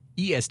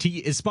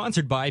EST is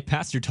sponsored by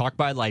Pastor Talk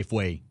by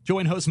Lifeway.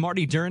 Join host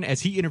Marty Dern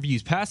as he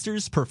interviews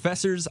pastors,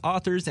 professors,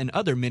 authors, and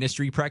other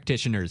ministry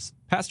practitioners.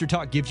 Pastor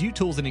Talk gives you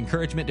tools and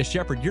encouragement to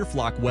shepherd your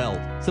flock well.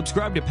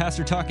 Subscribe to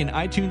Pastor Talk in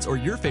iTunes or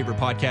your favorite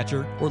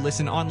podcatcher, or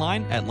listen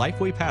online at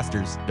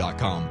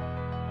lifewaypastors.com.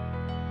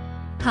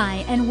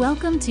 Hi, and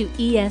welcome to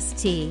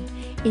EST.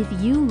 If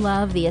you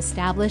love the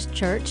established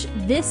church,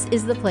 this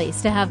is the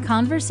place to have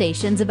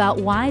conversations about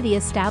why the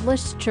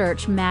established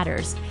church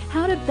matters,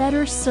 how to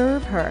better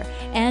serve her,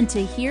 and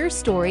to hear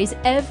stories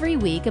every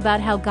week about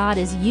how God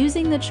is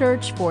using the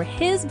church for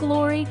His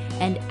glory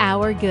and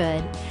our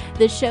good.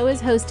 The show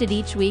is hosted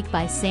each week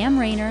by Sam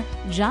Rayner,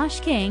 Josh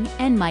King,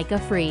 and Micah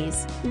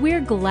Fries.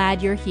 We're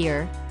glad you're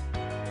here.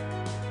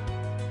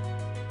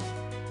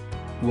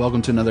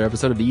 Welcome to another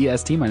episode of the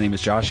EST. My name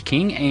is Josh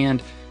King,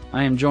 and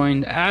I am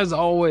joined, as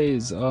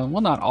always, well,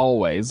 not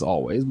always,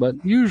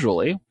 but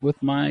usually,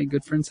 with my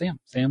good friend Sam.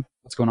 Sam,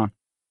 what's going on?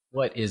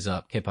 What is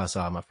up? Que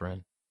pasa, my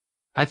friend?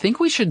 I think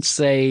we should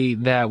say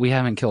that we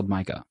haven't killed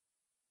Micah.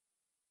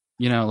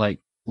 You know, like,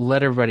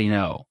 let everybody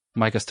know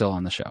Micah's still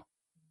on the show.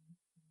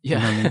 Yeah.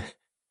 You know what I mean?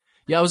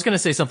 Yeah, I was going to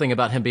say something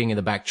about him being in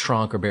the back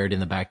trunk or buried in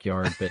the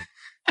backyard, but...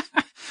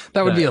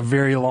 that would be a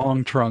very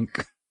long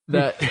trunk.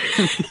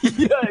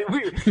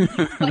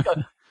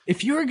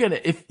 If you're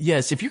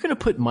gonna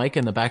put Micah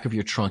in the back of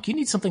your trunk, you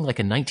need something like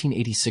a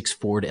 1986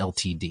 Ford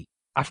LTD.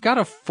 I've got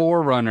a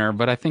 4Runner,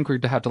 but I think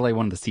we'd have to lay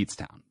one of the seats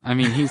down. I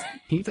mean, he's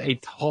a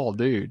tall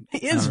dude.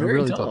 He is very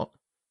really tall.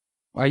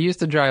 I used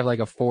to drive like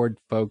a Ford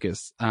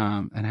Focus,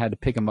 and had to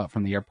pick him up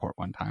from the airport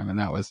one time, and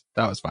that was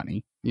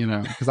funny, you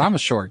know, because I'm a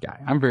short guy.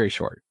 I'm very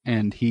short,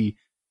 and he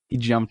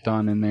jumped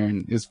on in there,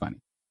 and it was funny.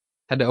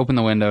 Had to open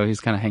the window. He's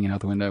kind of hanging out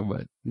the window,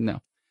 but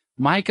no.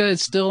 Micah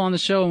is still on the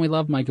show, and we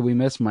love Micah. We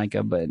miss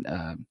Micah, but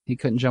he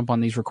couldn't jump on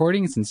these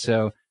recordings, and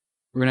so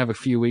we're going to have a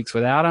few weeks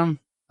without him.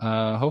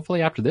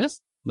 Hopefully after this,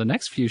 the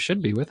next few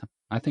should be with him.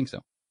 I think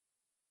so.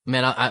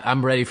 Man,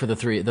 I'm ready for the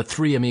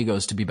three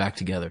amigos to be back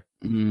together.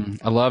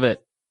 I love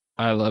it.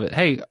 I love it.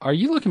 Hey, are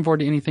you looking forward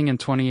to anything in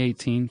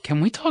 2018?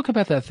 Can we talk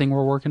about that thing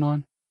we're working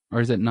on?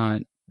 Or is it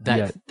not that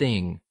yet?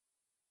 Thing?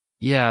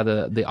 Yeah,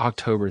 the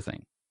October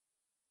thing.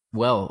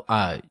 Well,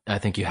 I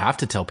think you have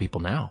to tell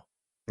people now.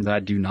 I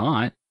do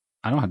not.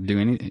 I don't have to do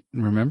anything.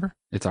 Remember,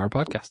 it's our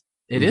podcast.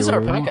 It is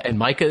our podcast, and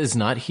Micah is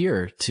not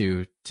here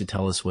to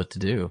tell us what to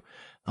do.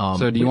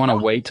 So do you want to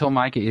wait till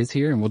Micah is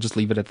here, and we'll just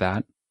leave it at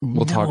that?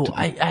 We'll talk to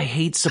him. I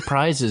hate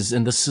surprises,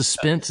 and the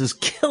suspense is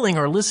killing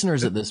our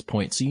listeners at this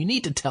point, so you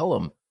need to tell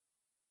them.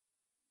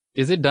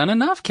 Is it done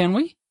enough? Can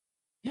we?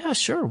 Yeah,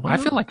 sure. I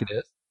feel like it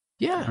is.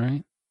 Yeah. All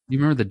right. You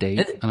remember the date?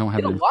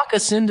 It'll lock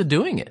us into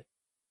doing it.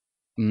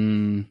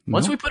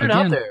 Once we put it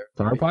out there. It's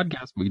our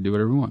podcast. We can do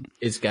whatever we want.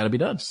 It's got to be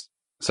done.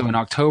 So in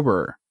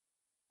October,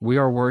 we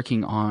are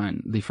working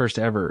on the first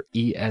ever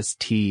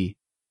EST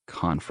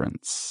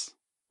conference.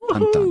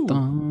 Dun, dun,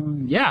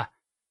 dun. Yeah.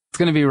 It's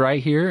going to be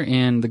right here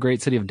in the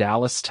great city of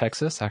Dallas,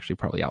 Texas. Actually,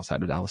 probably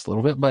outside of Dallas a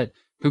little bit, but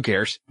who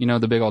cares? You know,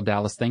 the big old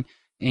Dallas thing.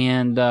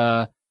 And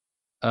got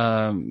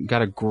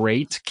a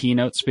great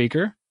keynote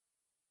speaker.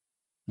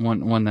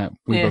 One that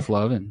we both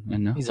love and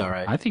know. He's all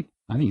right. I think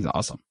he's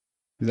awesome.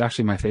 He's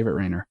actually my favorite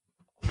Rainer.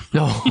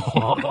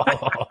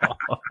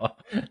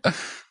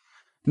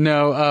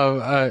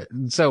 No,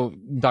 so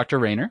Dr.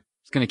 Rayner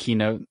is going to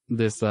keynote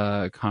this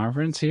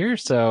conference here.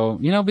 So,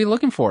 you know, be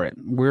looking for it.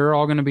 We're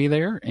all going to be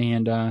there,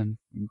 and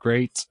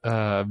great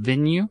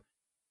venue,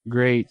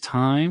 great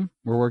time.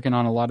 We're working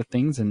on a lot of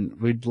things, and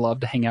we'd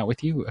love to hang out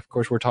with you. Of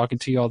course, we're talking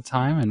to you all the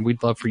time, and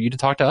we'd love for you to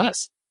talk to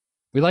us.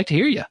 We'd like to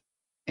hear you.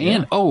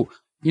 And,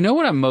 you know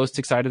what I'm most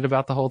excited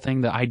about the whole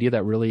thing? The idea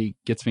that really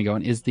gets me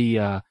going is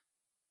the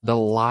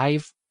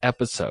live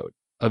episode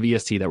of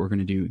EST that we're going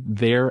to do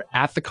there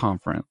at the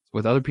conference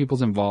with other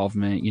people's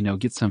involvement, you know,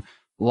 get some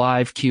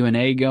live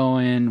Q&A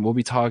going. We'll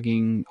be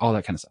talking, all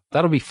that kind of stuff.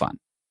 That'll be fun.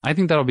 I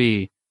think that'll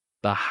be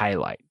the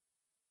highlight.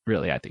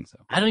 Really, I think so.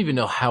 I don't even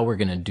know how we're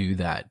going to do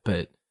that,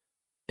 but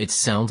it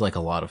sounds like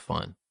a lot of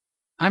fun.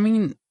 I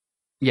mean,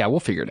 yeah,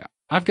 we'll figure it out.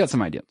 I've got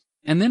some ideas.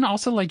 And then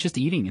also like just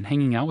eating and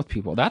hanging out with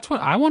people. That's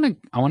what I want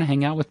to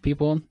hang out with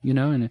people, you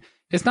know, and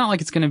it's not like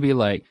it's going to be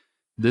like,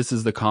 this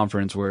is the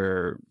conference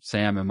where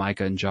Sam and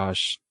Micah and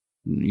Josh,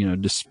 you know,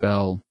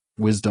 dispel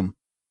wisdom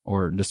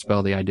or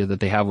dispel the idea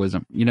that they have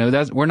wisdom. You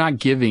know, we're not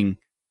giving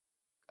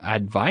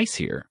advice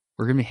here.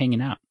 We're going to be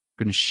hanging out.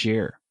 We're going to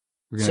share.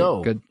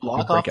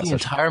 Block off the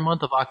entire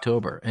month of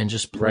October and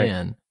just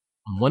plan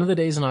one of the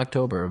days in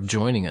October of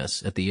joining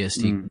us at the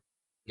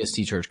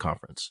EST Church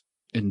Conference.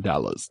 In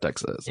Dallas,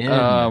 Texas.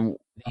 The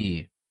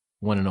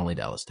one and only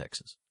Dallas,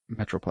 Texas.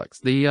 Metroplex.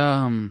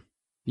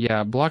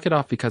 Yeah, block it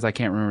off because I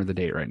can't remember the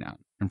date right now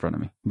in front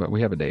of me. But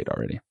we have a date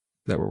already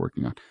that we're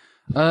working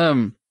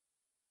on.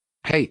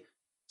 Hey,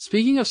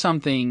 speaking of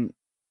something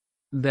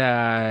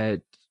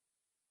that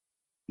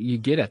you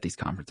get at these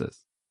conferences,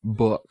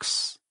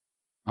 books.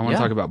 I want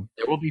to talk about.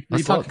 There will be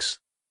free books.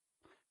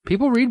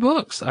 People read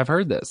books. I've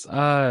heard this.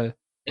 And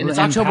it's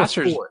October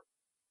 4th.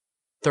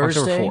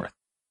 Thursday,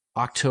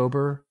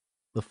 October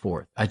the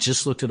 4th. I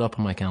just looked it up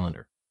on my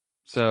calendar.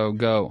 So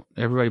go.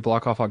 Everybody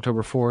block off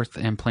October 4th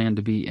and plan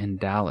to be in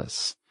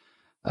Dallas.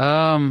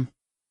 Book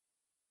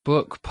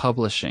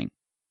publishing.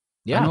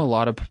 Yeah. I know a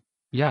lot of...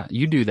 Yeah,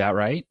 you do that,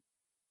 right?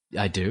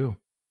 I do.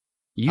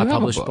 I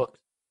publish books.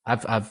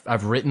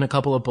 I've written a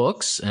couple of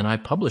books, and I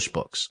publish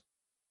books.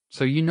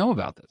 So you know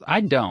about this.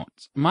 I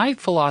don't. My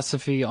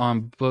philosophy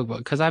on book,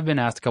 because I've been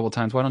asked a couple of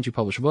times, why don't you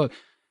publish a book?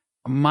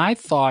 My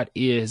thought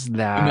is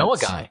that... You know a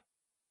guy.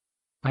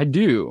 I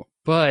do.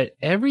 But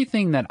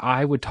everything that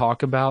I would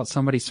talk about,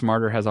 somebody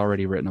smarter has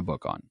already written a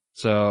book on.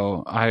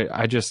 So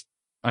I just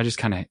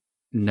kind of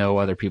know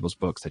other people's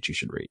books that you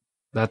should read.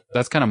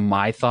 That's kind of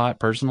my thought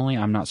personally.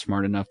 I'm not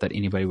smart enough that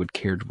anybody would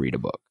care to read a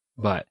book.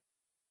 But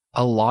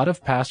a lot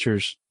of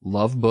pastors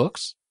love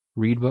books,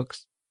 read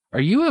books.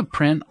 Are you a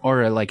print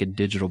or a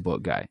digital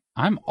book guy?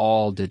 I'm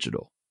all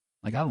digital.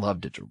 I love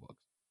digital books.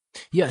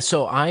 Yeah,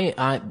 so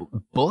I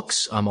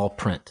books, I'm all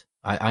print.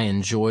 I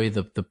enjoy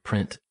the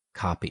print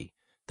copy.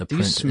 Do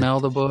you smell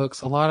the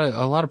books? A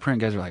lot of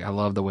print guys are like, I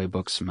love the way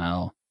books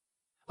smell.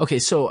 Okay,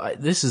 so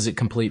this is a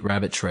complete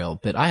rabbit trail,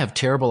 but I have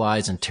terrible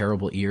eyes and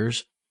terrible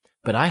ears,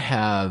 but I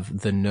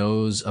have the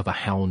nose of a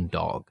hound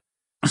dog.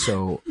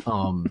 So,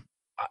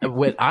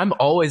 I'm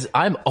always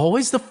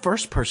the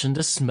first person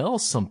to smell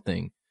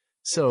something.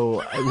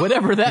 So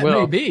whatever that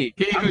may be,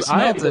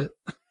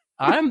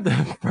 I'm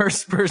the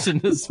first person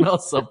to smell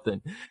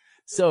something.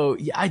 So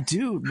yeah, I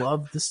do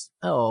love the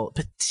smell,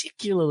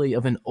 particularly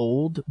of an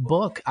old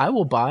book. I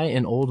will buy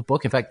an old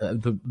book. In fact,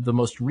 the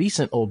most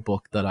recent old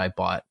book that I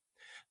bought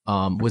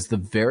was the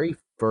very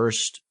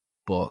first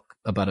book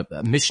about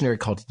a missionary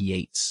called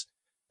Yates.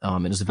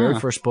 It was the very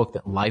first book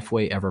that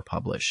Lifeway ever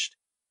published.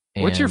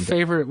 And what's your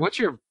favorite?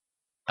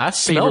 I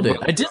smelled it.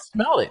 I did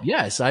smell it.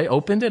 Yes, I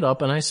opened it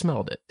up and I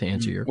smelled it. To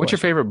answer your question, what's your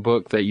favorite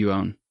book that you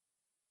own?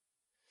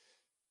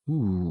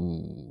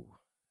 Ooh,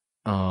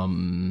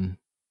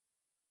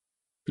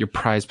 your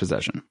prized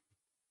possession.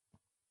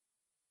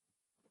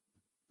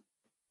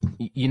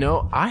 You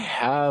know, I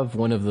have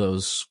one of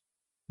those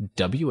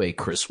W.A.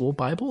 Criswell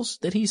Bibles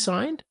that he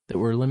signed that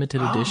were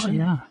limited edition.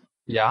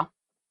 Yeah.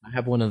 I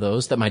have one of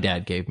those that my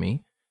dad gave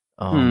me.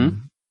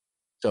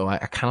 So I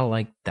kind of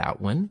like that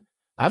one.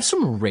 I have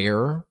some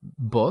rare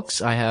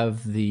books. I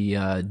have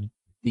the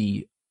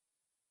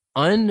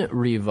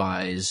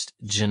unrevised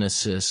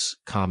Genesis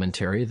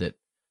commentary that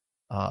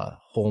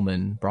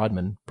Broadman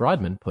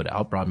put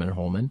out, Broadman and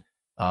Holman,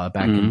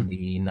 back in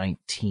the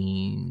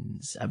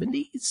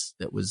 1970s.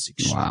 That was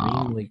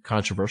extremely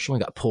controversial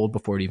and got pulled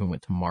before it even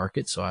went to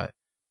market. So I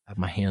have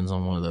my hands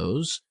on one of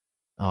those.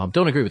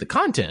 Don't agree with the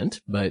content,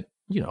 but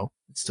it's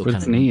still kind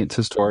of neat. It's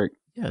historic.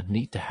 Yeah,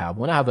 neat to have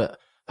one. I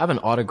have an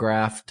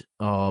autographed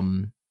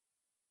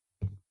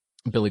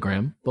Billy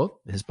Graham book,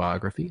 his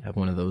biography. I have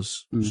one of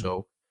those.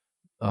 So,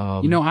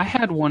 I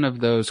had one of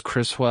those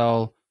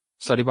Criswell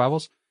study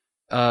Bibles.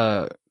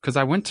 Because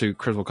I went to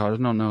Criswell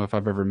College. I don't know if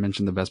I've ever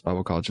mentioned the best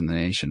Bible college in the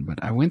nation,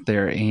 but I went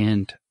there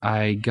and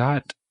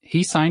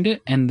he signed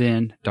it, and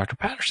then Dr.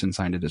 Patterson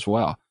signed it as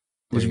well.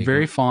 I was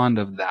very fond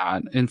of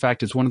that. In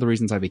fact, it's one of the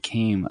reasons I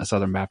became a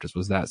Southern Baptist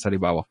was that study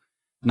Bible.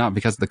 Not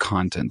because of the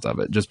content of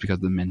it, just because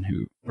of the men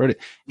who wrote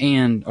it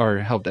or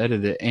helped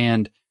edit it.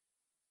 And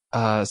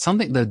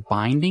the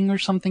binding or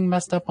something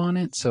messed up on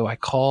it. So I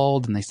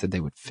called and they said they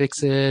would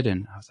fix it.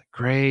 And I was like,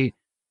 great.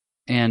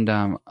 And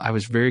I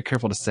was very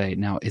careful to say,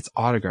 now it's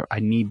autographed. I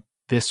need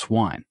this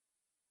one.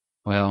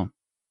 Well,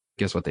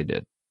 guess what they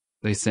did?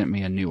 They sent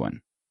me a new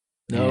one.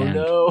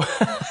 No.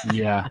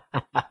 Yeah.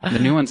 The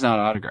new one's not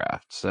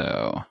autographed.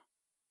 So,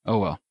 oh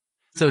well.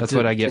 So that's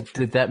what I get.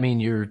 Did that mean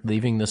you're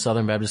leaving the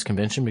Southern Baptist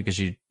Convention because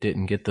you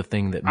didn't get the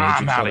thing that made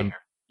you Southern?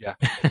 Yeah.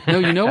 No,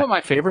 you know what my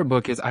favorite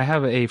book is? I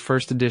have a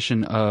first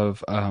edition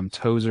of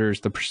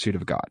Tozer's The Pursuit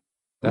of God.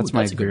 That's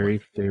my very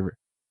favorite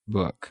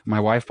book.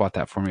 My wife bought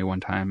that for me one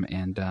time,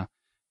 and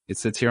it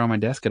sits here on my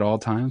desk at all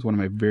times. One of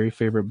my very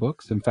favorite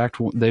books. In fact,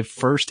 the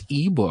first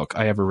ebook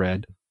I ever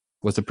read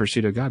was The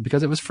Pursuit of God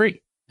because it was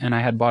free, and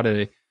I had bought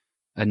a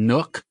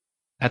Nook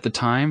at the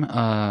time,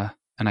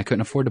 and I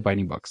couldn't afford to buy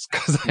any books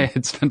because I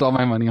had spent all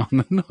my money on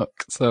the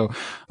Nook. So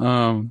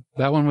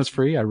that one was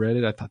free. I read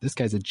it. I thought, this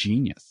guy's a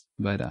genius.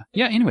 But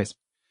yeah, anyways.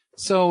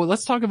 So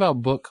let's talk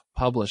about book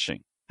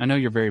publishing. I know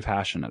you're very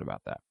passionate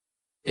about that.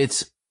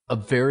 It's a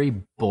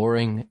very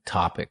boring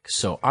topic.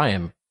 So I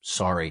am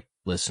sorry,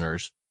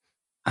 listeners.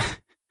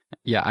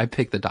 Yeah, I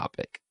picked the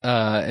topic.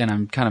 And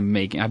I'm kind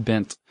of I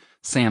bent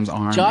Sam's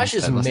arm. Josh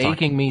is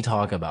making me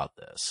talk about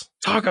this.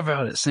 Talk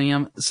about it,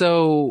 Sam.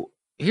 So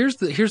here's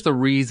the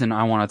reason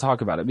I want to talk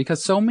about it,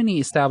 because so many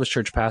established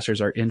church pastors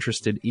are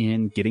interested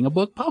in getting a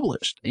book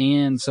published,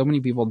 and so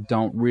many people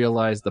don't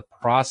realize the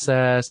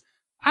process.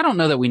 I don't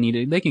know that we need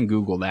it. They can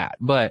Google that,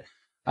 but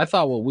I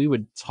thought what we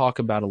would talk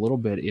about a little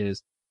bit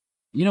is,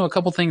 a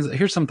couple things.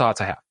 Here's some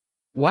thoughts I have.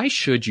 Why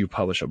should you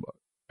publish a book?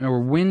 Or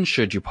when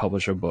should you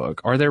publish a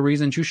book? Are there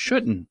reasons you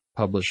shouldn't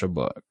publish a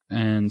book?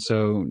 And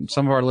so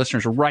some of our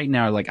listeners right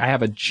now are like, I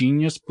have a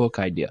genius book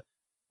idea.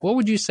 What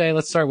would you say?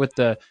 Let's start with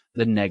the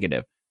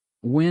negative.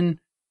 What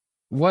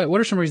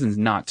are some reasons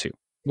not to?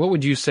 what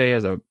would you say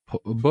as a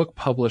book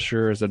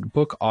publisher, as a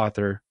book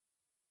author,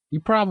 you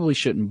probably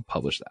shouldn't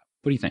publish that?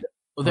 What do you think?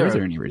 Well, there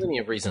are any reason? plenty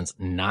of reasons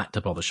not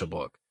to publish a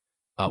book.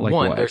 Like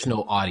one, what? there's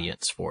no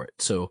audience for it.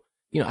 So,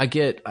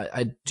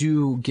 I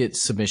do get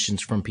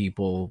submissions from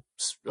people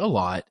a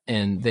lot,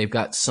 and they've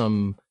got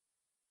some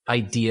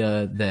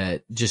idea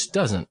that just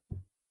doesn't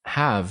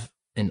have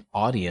an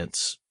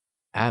audience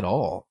at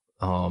all.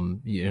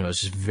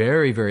 It's just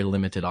very, very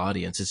limited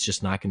audience. It's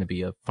just not going to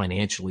be a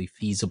financially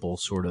feasible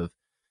sort of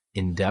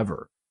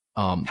endeavor.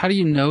 How do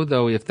you know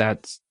though if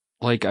that's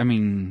like? I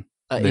mean,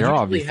 it they're usually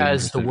obviously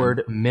has the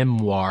word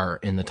memoir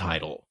in the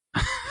title.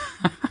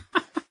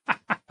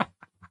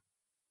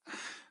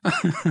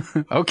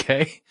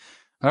 Okay.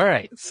 All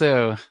right.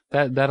 So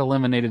that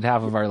eliminated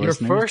half of our Your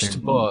listeners. first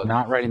They're book,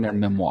 not writing their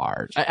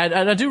memoirs. And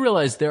I do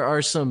realize there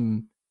are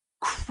some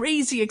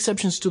crazy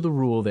exceptions to the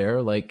rule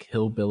there, like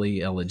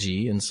Hillbilly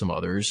Elegy and some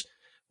others,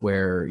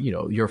 where,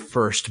 your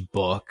first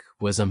book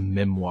was a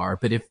memoir.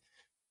 But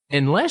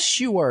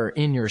unless you are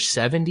in your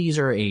 70s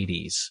or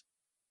 80s,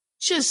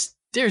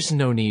 there's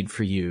no need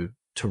for you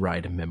to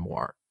write a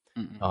memoir.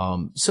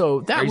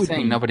 So that Are you would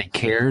saying be, nobody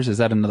cares? Is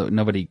that another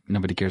nobody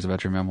cares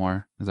about your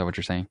memoir? Is that what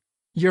you're saying?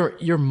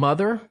 your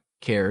mother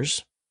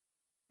cares.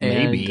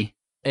 Maybe.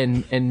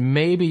 And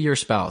maybe your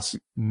spouse.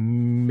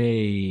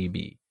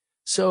 Maybe.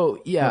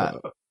 So yeah,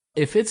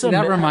 if it's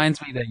that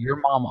reminds me that your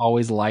mom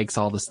always likes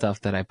all the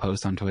stuff that I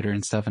post on Twitter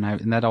and stuff,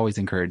 and that always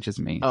encourages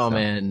me. Oh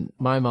man,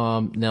 my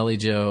mom, Nellie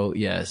Jo,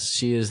 yes,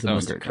 she is the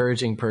most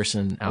encouraging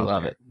person out there. I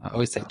love it. I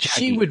always say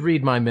she would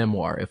read my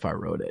memoir if I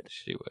wrote it.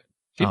 She would.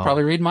 She'd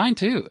probably read mine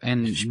too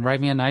and write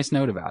me a nice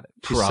note about it.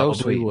 She's probably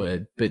so sweet.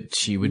 Would, but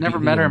she would. Never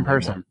met her in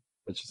person,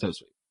 but she's so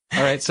sweet.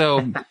 All right,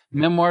 so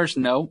memoirs,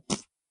 no.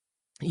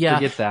 Yeah,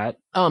 forget that.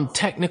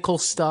 Technical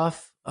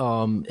stuff,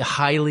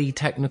 highly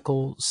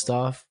technical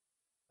stuff.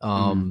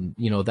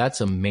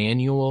 That's a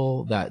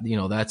manual.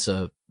 That's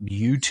a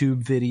YouTube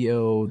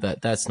video.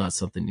 That's not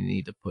something you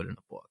need to put in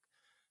a book.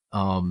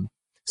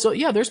 So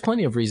yeah, there's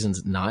plenty of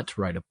reasons not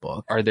to write a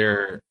book. Are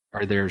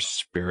there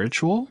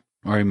spiritual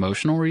or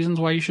emotional reasons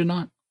why you should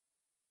not?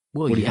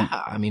 Well,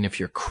 yeah. I mean,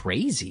 if you're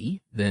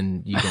crazy,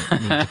 then you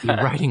don't need to be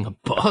writing a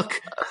book.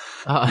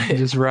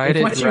 Just write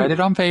it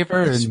on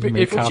paper. And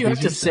if what you have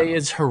to say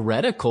is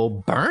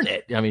heretical, burn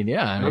it. I mean,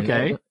 yeah.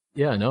 Okay.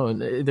 Yeah. No.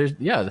 There's.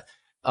 Yeah.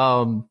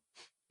 Well,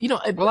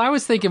 I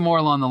was thinking more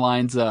along the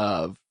lines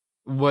of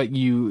what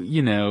you're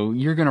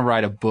going to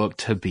write a book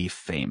to be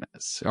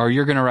famous, or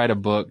you're going to write a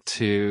book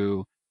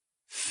to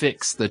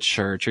fix the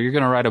church, or you're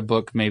going to write a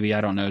book, maybe,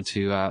 I don't know,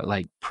 to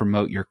like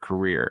promote your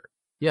career.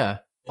 Yeah.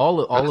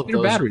 All of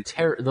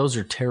those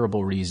are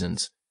terrible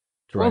reasons.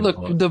 Well,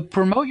 the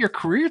promote your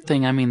career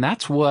thing, I mean,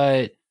 that's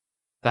what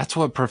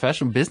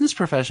business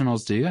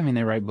professionals do. I mean,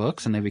 they write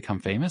books and they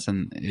become famous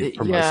and it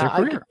promotes their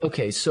career.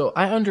 Okay, so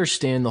I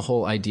understand the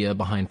whole idea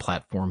behind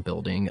platform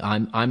building.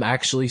 I'm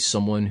actually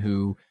someone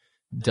who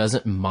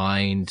doesn't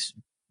mind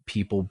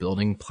people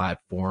building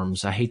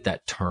platforms. I hate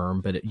that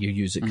term, but you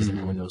use it because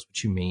everyone knows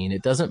what you mean.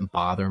 It doesn't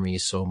bother me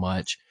so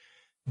much.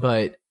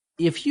 But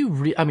if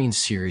you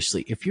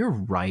seriously, if you're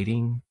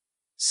writing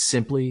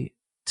simply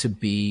to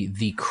be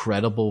the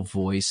credible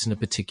voice in a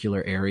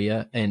particular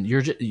area, and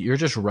you're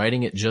just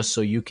writing it just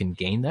so you can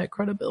gain that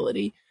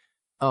credibility,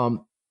 I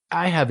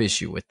have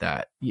issue with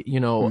that.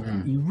 You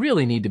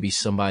really need to be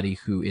somebody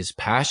who is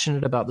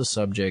passionate about the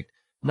subject,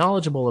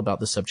 knowledgeable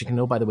about the subject,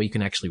 and by the way, you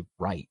can actually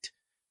write.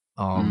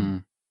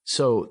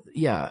 So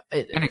yeah,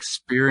 and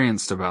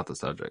experienced about the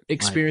subject.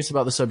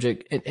 About the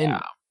subject,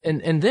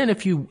 and then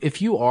if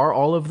you are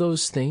all of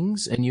those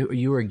things, and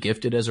you are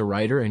gifted as a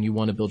writer, and you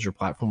want to build your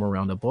platform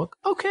around a book,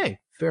 okay,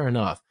 fair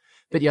enough.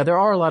 But yeah, there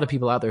are a lot of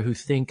people out there who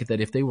think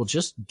that if they will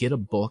just get a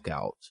book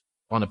out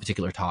on a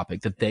particular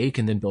topic, that they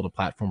can then build a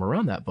platform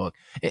around that book.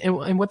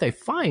 And what they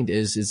find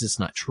is it's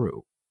not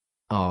true.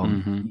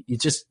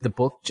 The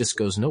book just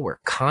goes nowhere.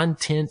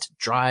 Content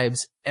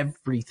drives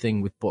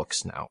everything with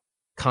books now.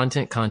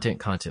 Content.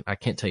 I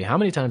can't tell you how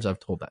many times I've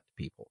told that to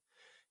people.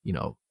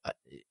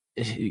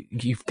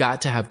 You've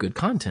got to have good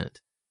content.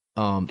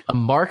 A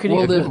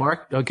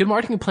good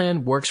marketing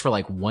plan works for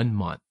like 1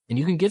 month, and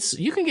you can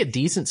get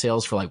decent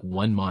sales for like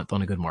 1 month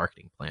on a good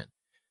marketing plan.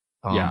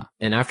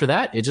 And after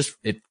that,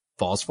 it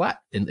falls flat,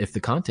 and if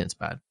the content's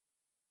bad.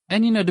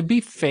 And to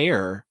be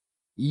fair,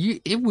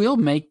 it will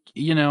make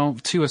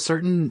to a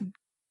certain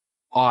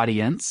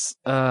audience.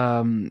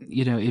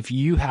 If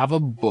you have a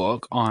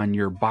book on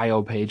your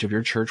bio page of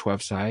your church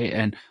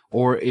website,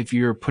 or if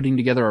you're putting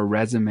together a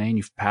resume and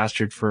you've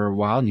pastored for a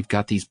while and you've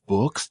got these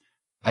books,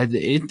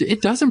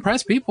 it does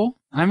impress people.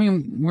 I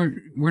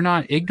mean, we're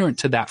not ignorant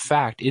to that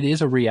fact. It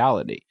is a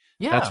reality.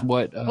 Yeah. That's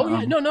what.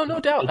 No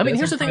doubt. I mean,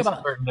 here's the thing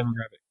about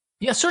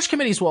search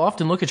committees will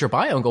often look at your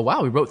bio and go,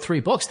 "Wow, we wrote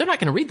 3 books." They're not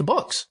going to read the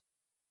books.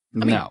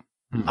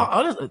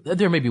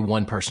 There may be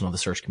one person on the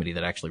search committee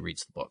that actually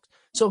reads the books.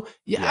 So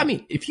I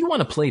mean, if you want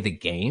to play the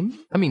game,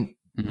 but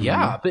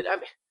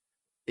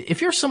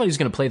if you're somebody who's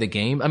going to play the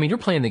game, you're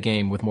playing the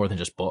game with more than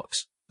just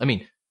books.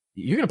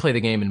 you're going to play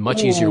the game in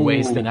much easier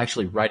ways than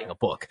actually writing a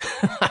book.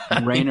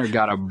 Rainer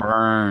got a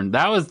burn.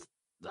 That's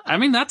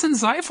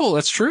insightful.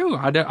 That's true.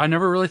 I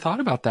never really thought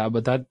about that,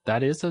 but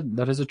that is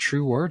a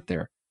true word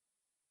there.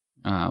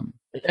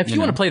 If you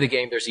want to play the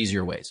game, there's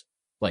easier ways,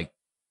 like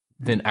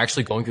than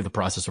actually going through the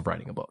process of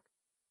writing a book.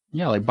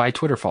 Yeah, like buy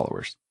Twitter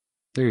followers.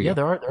 There you go. Yeah,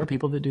 there are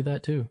people that do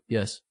that too.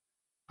 Yes.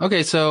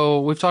 Okay,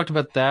 so we've talked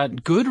about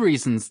that. Good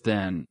reasons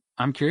then.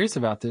 I'm curious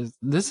about this.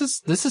 This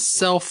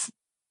is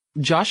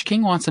Josh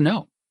King wants to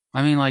know.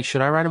 I mean, like,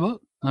 should I write a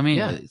book? I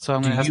mean, so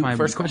I'm going to ask my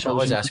first question. I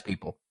always ask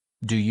people,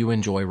 do you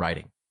enjoy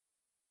writing?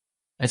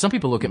 And some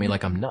people look at me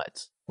like I'm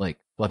nuts. Like,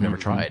 well, I've never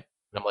tried.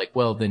 And I'm like,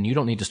 well, then you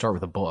don't need to start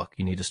with a book.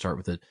 You need to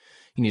start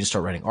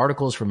writing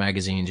articles for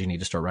magazines. You need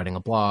to start writing a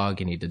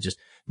blog. You need to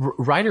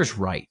writers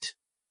write.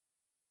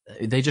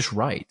 They just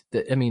write.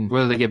 I mean,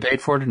 whether they get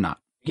paid for it or not.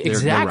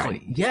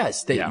 Exactly.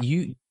 Yes.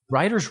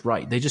 Writers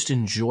write. They just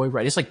enjoy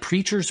writing. It's like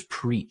preachers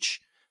preach.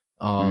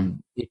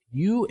 If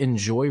you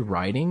enjoy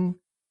writing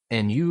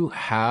and you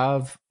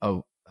have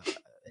a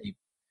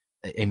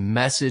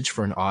message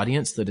for an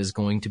audience that is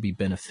going to be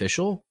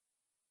beneficial,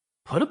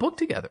 put a book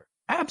together.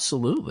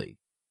 Absolutely.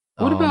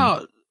 What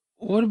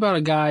about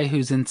a guy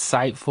who's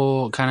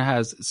insightful, kind of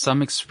has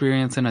some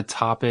experience in a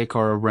topic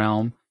or a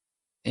realm,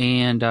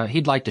 and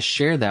he'd like to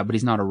share that, but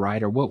he's not a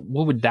writer? What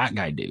would that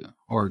guy do,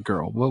 or a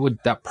girl? What would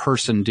that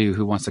person do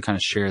who wants to kind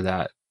of share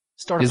that?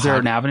 Is there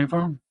an avenue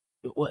for him?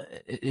 Well,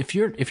 if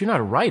you're not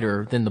a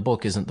writer, then the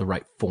book isn't the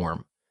right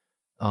form.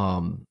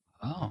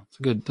 That's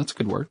a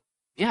good word.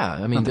 Yeah,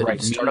 I mean,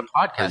 start a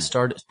podcast,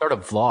 start a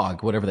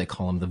vlog, whatever they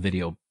call them, the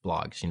video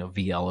blogs,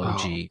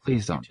 VLOG. Oh,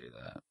 please don't do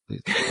that.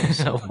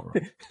 Please don't.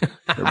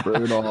 They're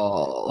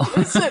brutal.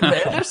 Listen,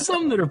 man, there's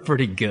some that are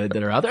pretty good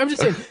that are out there. I'm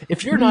just saying,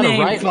 if you're not a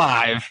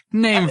writer,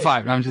 Name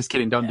five. I'm just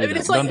kidding. Don't do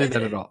that. Don't do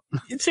that at all.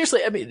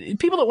 Seriously, I mean,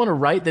 people that want to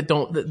write that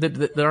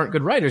aren't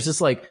good writers,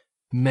 it's like,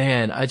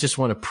 man, I just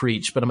want to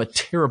preach, but I'm a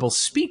terrible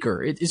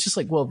speaker. It's just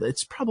like, well,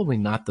 it's probably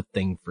not the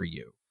thing for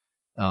you.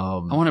 I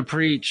want to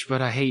preach,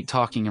 but I hate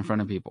talking in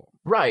front of people.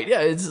 Right.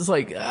 Yeah. It's just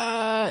like,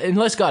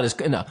 unless God is,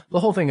 the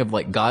whole thing of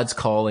like God's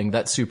calling,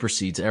 that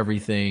supersedes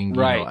everything.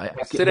 Right.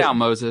 Sit down,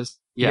 Moses.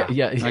 Yeah.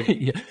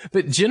 Yeah.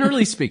 But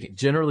generally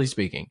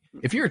speaking,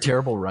 if you're a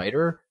terrible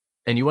writer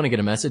and you want to get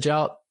a message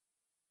out,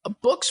 a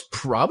book's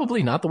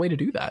probably not the way to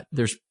do that.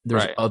 There's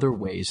other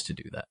ways to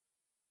do that.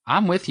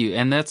 I'm with you.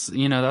 And that's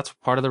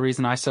part of the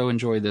reason I so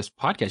enjoy this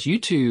podcast. You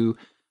two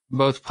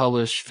both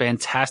publish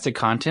fantastic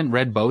content,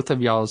 read both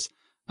of y'all's,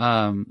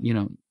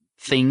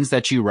 things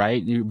that you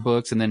write, your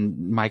books. And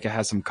then Micah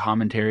has some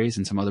commentaries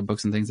and some other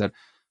books and things that,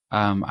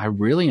 I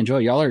really enjoy.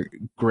 Y'all are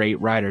great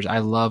writers. I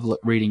love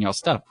reading y'all's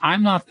stuff.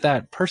 I'm not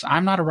that person.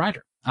 I'm not a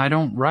writer. I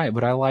don't write,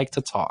 but I like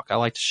to talk. I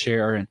like to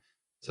share. And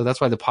so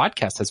that's why the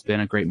podcast has been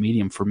a great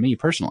medium for me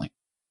personally.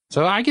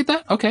 So I get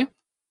that. Okay.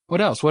 What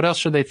else? What else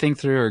should they think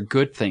through, or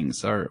good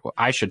things, or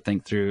I should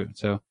think through?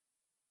 So,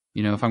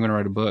 if I'm going to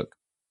write a book.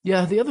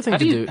 Yeah. The other thing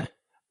to do,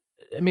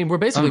 I mean, we're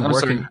basically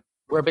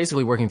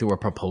working through a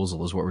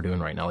proposal is what we're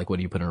doing right now. Like, what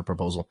do you put in a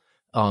proposal?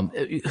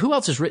 Who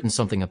else has written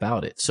something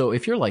about it? So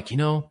if you're like, I'm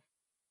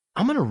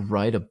going to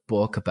write a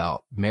book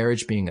about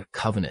marriage being a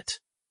covenant,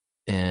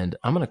 and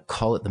I'm going to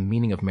call it The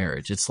Meaning of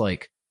Marriage. It's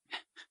like,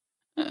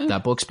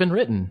 that book's been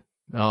written.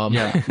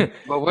 Yeah.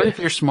 But what if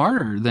you're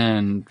smarter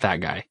than that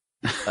guy?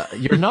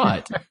 You're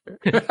not.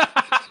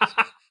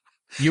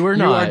 You are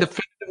not. You are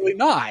definitively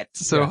not.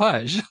 So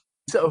hush.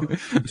 So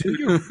do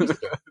your research.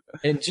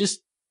 And just,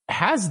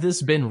 has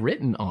this been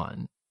written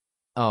on?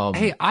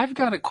 Hey, I've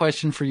got a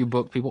question for you,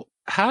 book people.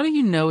 How do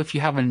you know if you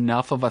have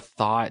enough of a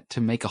thought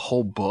to make a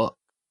whole book?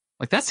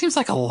 Like, that seems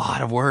like a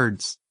lot of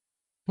words.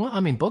 Well, I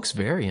mean, books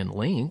vary in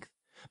length.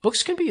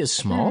 Books can be as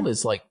small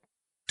as like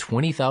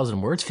 20,000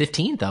 words,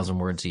 15,000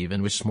 words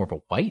even, which is more of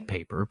a white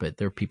paper, but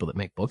there are people that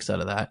make books out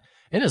of that.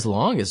 And as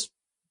long as,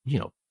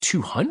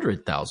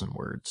 200,000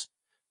 words.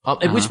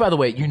 Which, by the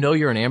way,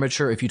 you're an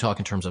amateur if you talk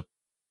in terms of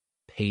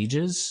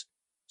pages.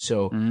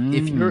 So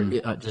if you're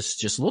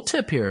just a little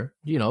tip here,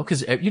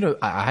 because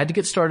I had to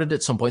get started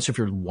at some point. So if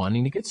you're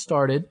wanting to get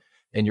started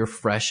and you're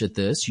fresh at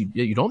this,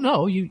 you don't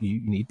know, you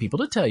need people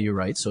to tell you,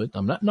 right? So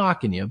I'm not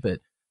knocking you,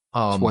 but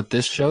that's what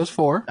this show's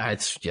for.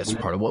 It's just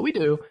part of what we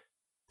do.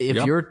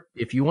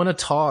 If you want to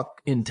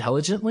talk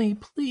intelligently,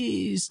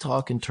 please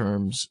talk in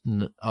terms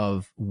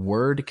of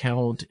word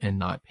count and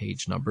not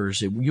page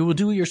numbers. You will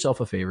do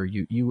yourself a favor.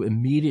 You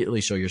immediately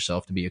show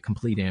yourself to be a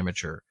complete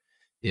amateur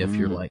if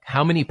you're like,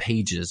 how many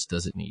pages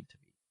does it need to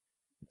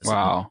be?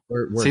 Wow.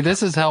 See,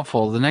 this is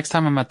helpful. The next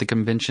time I'm at the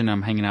convention,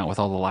 I'm hanging out with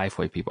all the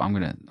Lifeway people. I'm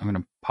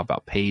gonna pop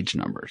out page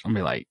numbers. I'm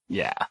gonna be like,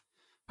 yeah,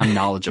 I'm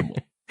knowledgeable.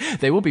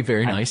 They will be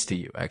very nice to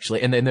you,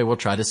 actually, and then they will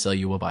try to sell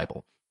you a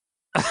Bible.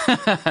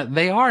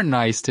 They are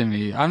nice to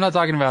me. I'm not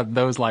talking about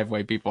those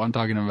Lifeway people. I'm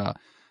talking about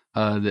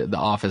the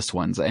office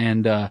ones.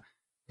 And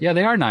yeah,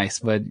 they are nice,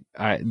 but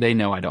they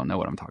know I don't know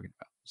what I'm talking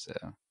about. So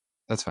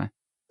that's fine.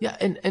 Yeah,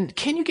 and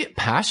can you get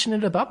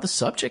passionate about the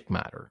subject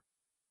matter?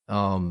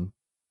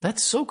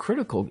 That's so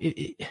critical.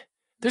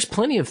 There's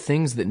plenty of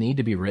things that need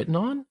to be written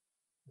on,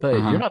 but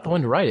you're not the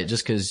one to write it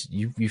just because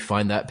you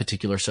find that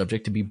particular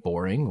subject to be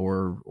boring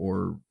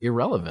or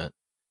irrelevant.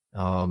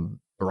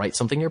 Write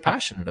something you're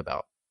passionate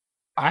about.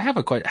 I have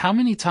a question. How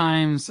many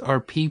times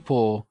how many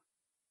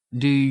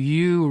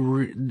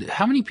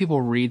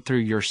people read through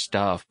your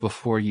stuff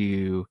before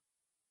you,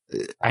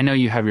 I know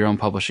you have your own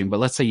publishing, but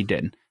let's say you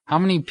didn't. How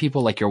many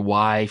people, like your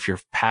wife, your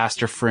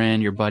pastor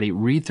friend, your buddy,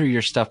 read through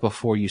your stuff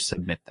before you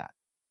submit that?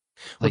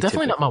 Well,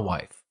 definitely not my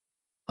wife.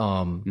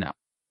 No.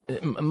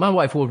 My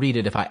wife will read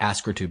it if I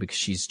ask her to because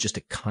she's just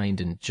a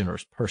kind and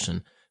generous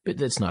person, but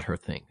that's not her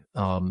thing.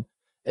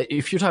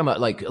 If you're talking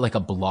about like a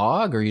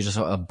blog or you just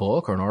a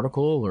book or an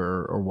article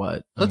or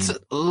what?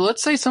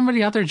 Let's say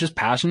somebody out there is just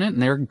passionate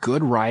and they're a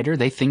good writer.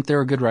 They think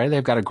they're a good writer.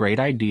 They've got a great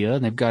idea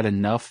and they've got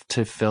enough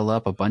to fill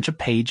up a bunch of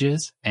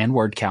pages and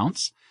word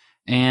counts.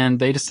 And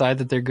they decide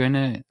that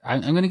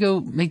I'm going to go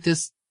make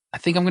this. I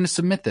think I'm going to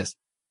submit this.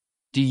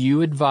 Do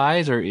you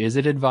advise, or is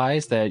it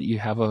advised that you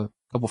have a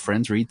couple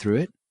friends read through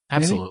it?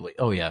 Absolutely. Maybe?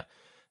 Oh yeah.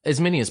 As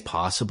many as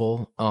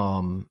possible.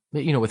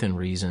 Within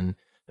reason.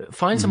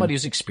 Find somebody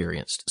who's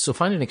experienced. So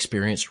find an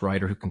experienced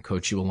writer who can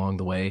coach you along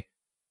the way.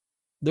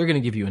 They're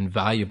going to give you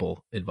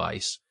invaluable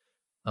advice.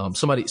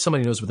 Somebody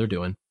knows what they're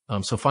doing.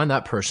 So find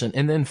that person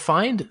and then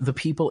find the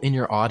people in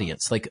your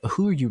audience. Like,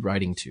 who are you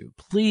writing to?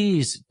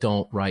 Please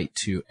don't write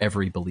to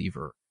every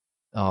believer.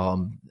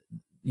 That's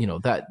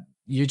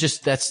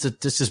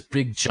this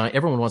big giant,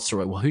 everyone wants to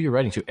write, well, who are you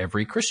writing to?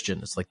 Every Christian.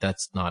 It's like,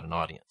 that's not an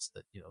audience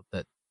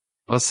that.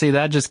 Well, see,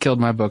 that just killed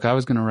my book. I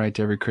was going to write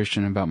to every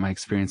Christian about my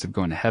experience of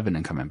going to heaven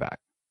and coming back.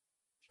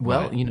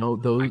 Well,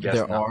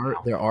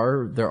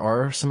 there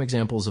are some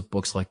examples of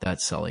books like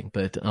that selling,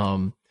 but,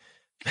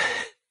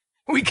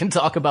 we can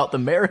talk about the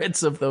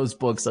merits of those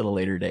books at a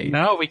later date.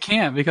 No, we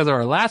can't, because of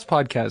our last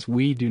podcast,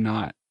 we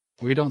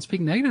don't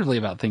speak negatively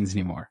about things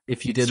anymore.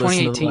 If you did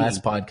listen to the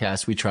last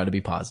podcast, we try to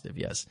be positive.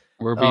 Yes.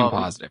 We're being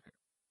positive.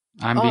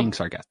 I'm being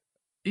sarcastic.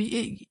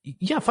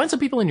 Yeah. Find some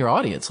people in your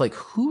audience. Like,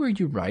 who are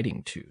you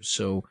writing to?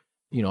 So,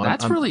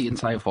 that's really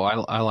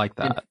insightful. I like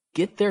that.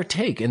 Get their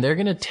take, and they're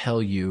going to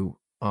tell you,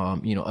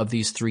 of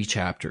these 3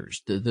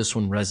 chapters, this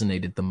one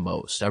resonated the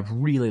most. I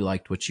really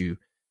liked what you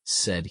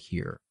said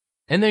here.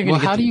 And they're going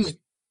to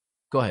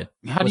go ahead.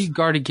 How do you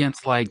guard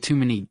against like too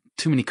many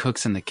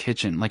cooks in the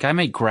kitchen? Like, I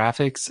make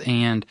graphics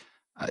and,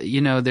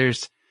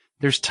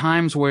 there's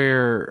times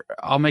where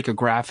I'll make a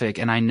graphic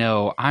and I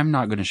know I'm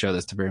not going to show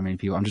this to very many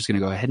people. I'm just going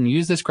to go ahead and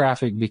use this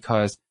graphic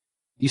because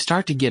you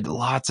start to get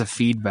lots of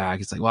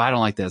feedback. It's like, well, I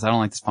don't like this. I don't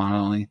like this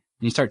font. And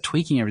you start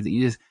tweaking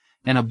everything.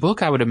 And a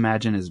book, I would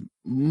imagine, is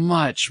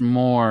much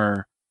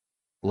more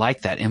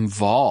like that,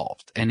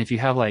 involved. And if you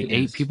have like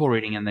 8 people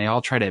reading and they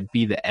all try to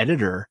be the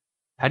editor,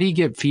 how do you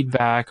get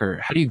feedback, or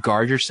how do you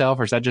guard yourself?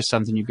 Or is that just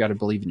something you've got to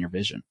believe in your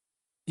vision?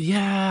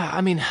 Yeah.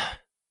 I mean,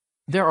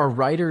 there are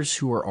writers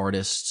who are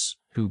artists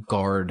who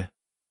guard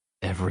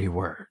every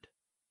word,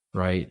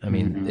 right? I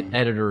mean, the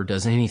editor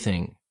does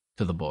anything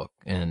to the book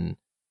and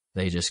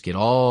they just get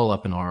all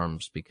up in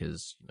arms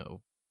because,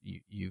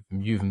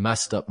 you've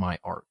messed up my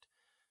art.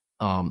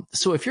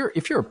 So if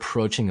you're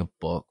approaching a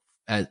book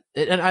and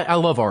I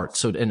love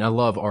art, and I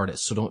love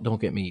artists, so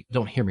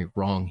don't hear me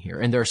wrong here.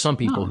 And there are some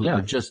people who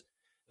are just,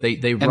 they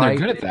and write,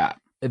 they're good at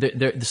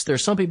that.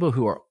 There's some people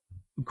who are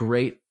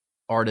great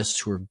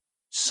artists who are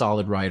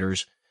solid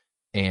writers,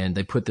 and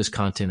they put this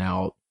content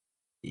out.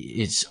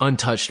 It's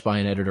untouched by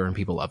an editor and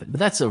people love it. But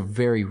that's a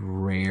very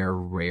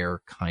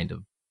rare kind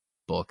of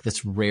book.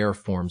 That's rare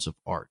forms of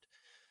art.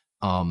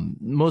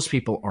 Most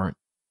people aren't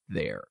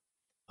there.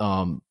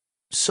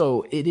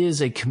 So it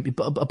is a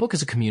book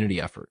is a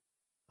community effort.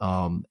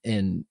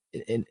 And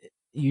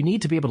you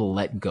need to be able to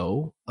let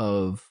go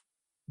of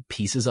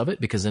pieces of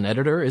it because an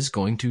editor is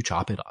going to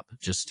chop it up.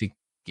 Just to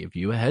give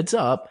you a heads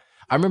up,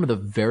 I remember the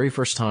very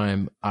first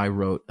time I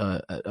wrote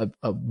a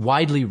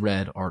widely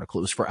read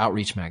article. It was for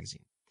Outreach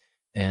Magazine.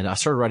 And I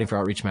started writing for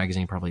Outreach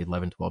Magazine probably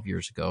 11, 12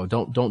 years ago.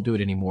 Don't do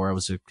it anymore. I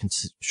was a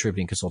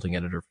contributing consulting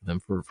editor for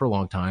them for a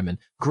long time, and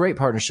great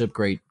partnership,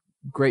 great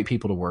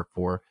people to work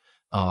for.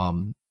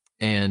 Man,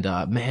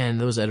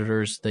 those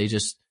editors,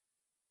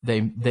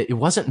 it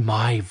wasn't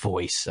my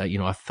voice.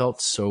 I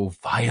felt so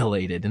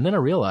violated. And then I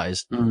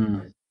realized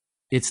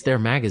it's their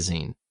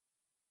magazine.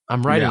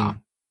 I'm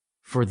writing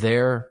for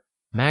their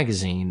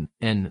magazine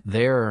and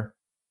their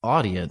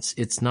audience.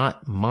 It's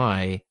not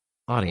my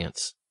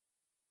audience.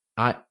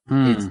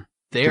 It's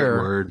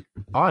their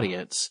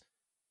audience.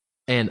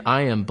 And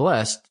I am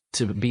blessed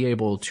to be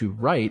able to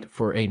write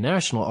for a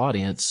national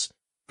audience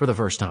for the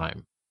first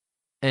time.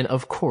 And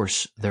of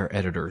course, their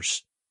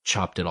editors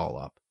chopped it all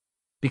up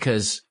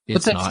because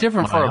it's but that's not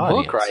different my for a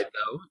audience. book, right?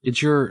 Though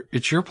it's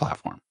your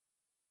platform.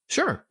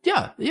 Sure,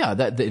 yeah,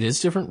 that it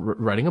is different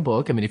writing a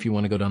book. I mean, if you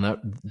want to go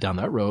down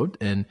that road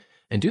and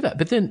do that,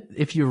 but then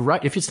if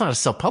it's not a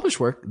self-published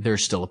work,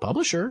 there's still a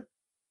publisher,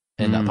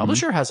 and that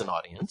publisher has an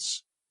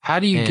audience. How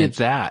do you get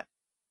that?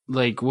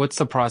 Like, what's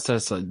the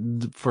process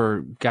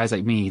for guys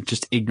like me,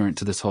 just ignorant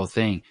to this whole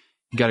thing?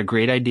 You got a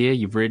great idea.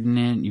 You've written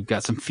it. You've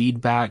got some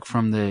feedback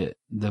from the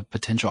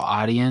potential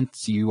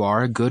audience. You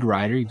are a good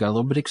writer. You've got a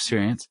little bit of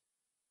experience.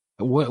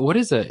 what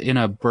is in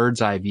a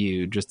bird's eye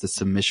view, just the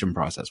submission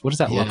process? What does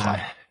that look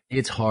like?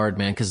 It's hard,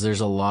 man, because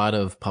there's a lot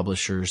of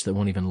publishers that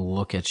won't even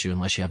look at you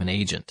unless you have an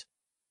agent.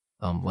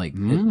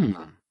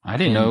 I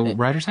didn't know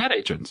writers had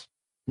agents.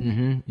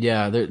 Mm-hmm.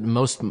 Yeah,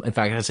 in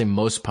fact, I'd say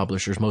most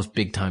publishers, most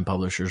big time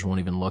publishers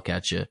won't even look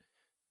at you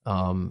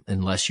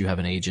unless you have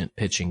an agent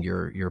pitching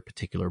your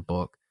particular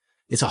book.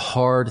 It's a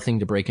hard thing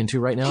to break into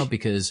right now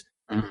because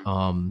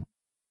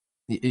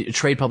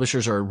trade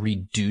publishers are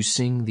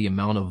reducing the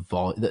amount of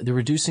they're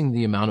reducing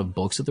the amount of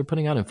books that they're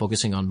putting out and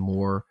focusing on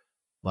more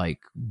like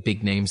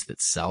big names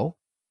that sell.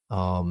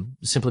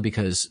 Simply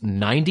because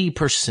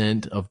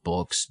 90% of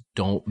books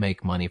don't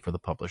make money for the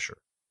publisher.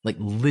 Like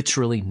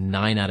literally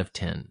 9 out of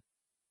 10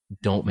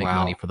 don't make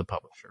money for the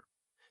publisher.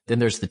 Then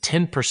there's the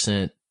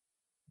 10%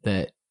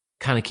 that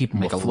kind of keep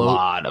them make afloat. A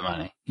lot of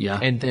money. Yeah.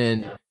 And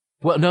then,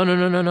 well,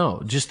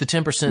 no. Just the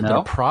 10% that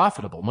are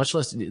profitable, much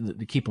less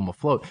to keep them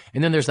afloat.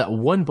 And then there's that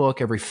one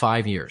book every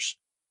 5 years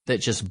that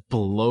just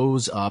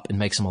blows up and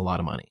makes them a lot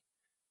of money.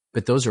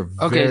 But those are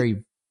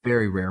very,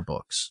 very rare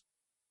books.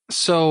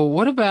 So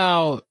what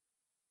about,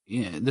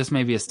 this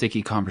may be a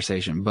sticky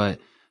conversation, but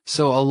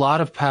so a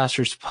lot of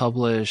pastors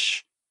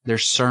publish their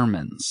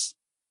sermons,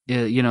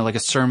 like a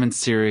sermon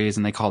series,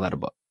 and they call that a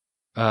book.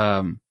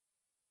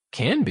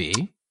 Can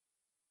be.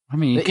 I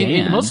mean,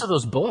 in most of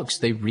those books,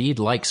 they read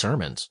like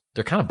sermons.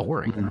 They're kind of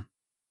boring.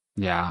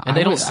 Mm-hmm. Yeah. And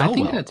they don't sell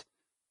well.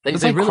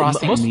 It's like really,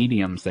 crossing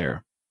mediums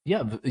there.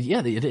 Yeah,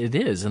 it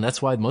is. And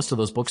that's why most of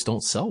those books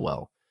don't sell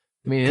well.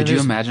 I mean, could you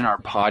imagine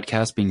our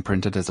podcast being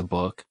printed as a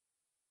book?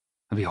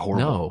 That'd be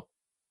horrible.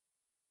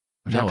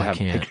 No, I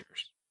can't.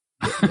 Pictures.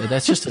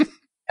 That's just,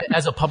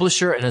 as a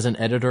publisher and as an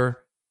editor,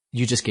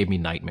 you just gave me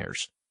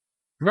nightmares.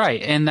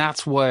 Right. And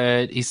that's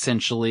what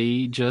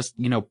essentially just,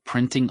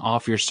 printing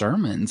off your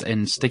sermons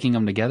and sticking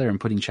them together and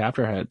putting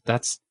chapter head.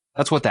 That's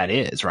what that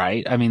is,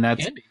 right? I mean, I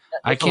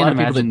can't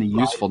imagine the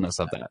usefulness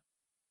of that.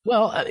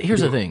 Well,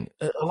 here's the thing.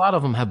 A lot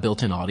of them have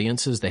built-in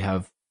audiences. They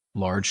have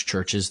large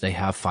churches. They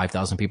have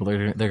 5,000 people.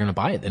 They're going to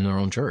buy it in their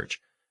own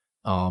church.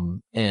 Or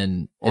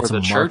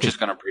the church is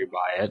going to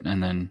pre-buy it,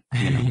 and then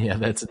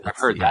I've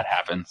heard that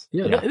happens.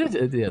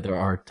 There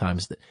are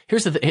times that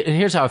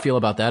here's how I feel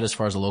about that as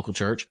far as a local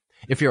church.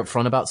 If you're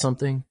upfront about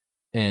something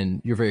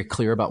and you're very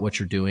clear about what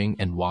you're doing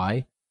and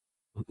why,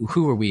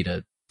 who are we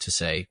to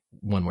say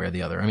one way or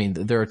the other? I mean,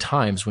 there are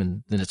times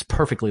when then it's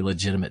perfectly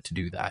legitimate to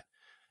do that.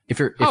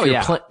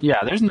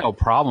 There's no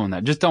problem with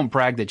that. Just don't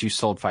brag that you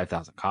sold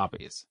 5,000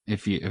 copies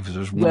if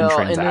there's one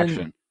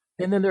transaction.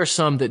 And then there's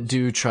some that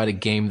do try to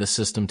game the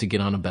system to get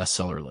on a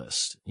bestseller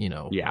list,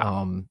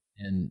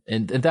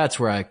 and that's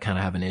where I kind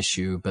of have an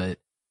issue, but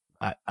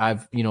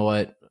I've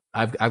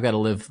got to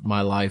live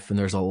my life, and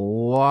there's a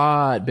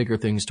lot bigger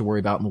things to worry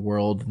about in the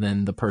world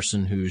than the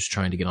person who's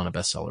trying to get on a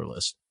bestseller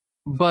list.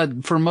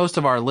 But for most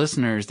of our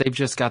listeners, they've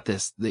just got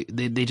this,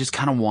 they just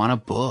kind of want a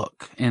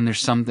book, and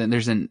there's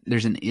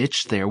an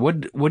itch there.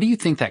 What do you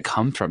think that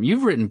comes from?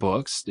 You've written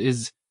books.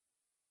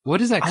 What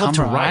does that come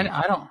from?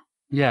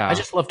 I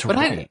just love to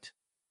write.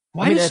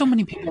 Why do so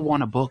many people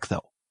want a book,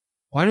 though?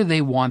 Why do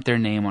they want their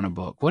name on a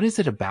book? What is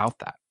it about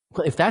that?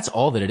 Well, if that's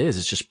all that it is,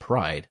 it's just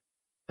pride.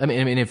 I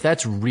mean, if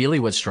that's really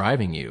what's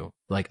driving you,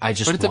 like But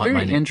it's a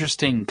very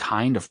interesting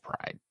kind of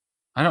pride.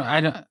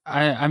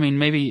 I mean,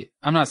 maybe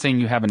I'm not saying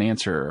you have an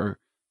answer, or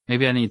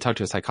maybe I need to talk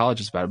to a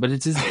psychologist about it, but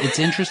it's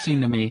interesting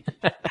to me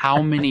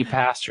how many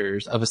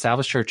pastors of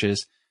established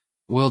churches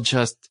will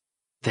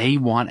they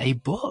want a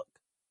book.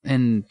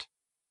 And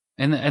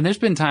there's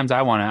been times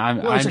I want to.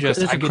 I get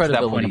to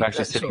that point of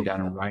actually sitting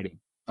down and writing.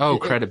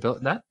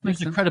 Credibility.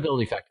 There's a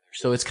credibility factor.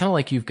 So it's kind of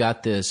like you've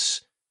got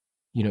this,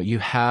 you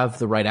have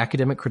the right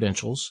academic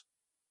credentials.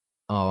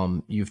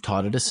 You've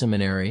taught at a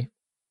seminary.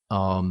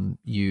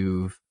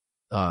 You've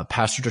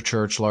pastored a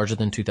church larger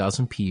than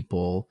 2,000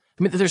 people.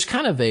 I mean, there's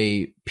kind of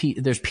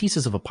there's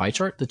pieces of a pie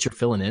chart that you're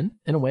filling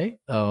in a way,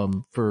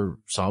 for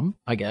some,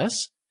 I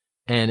guess.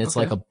 And it's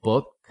like a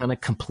book kind of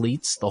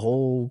completes the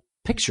whole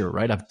picture,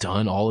 right? I've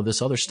done all of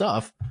this other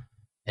stuff,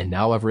 and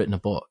now I've written a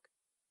book.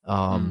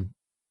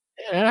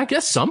 And I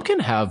guess some can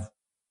have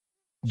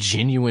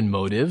genuine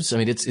motives. I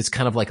mean, it's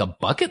kind of like a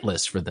bucket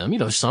list for them.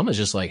 Some is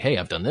just like, hey,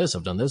 I've done this,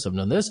 I've done this, I've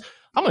done this.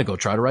 I'm going to go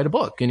try to write a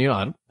book.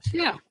 And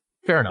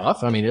fair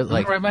enough. I mean, it's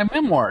like write my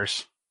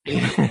memoirs.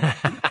 And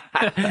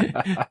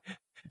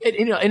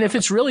if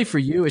it's really for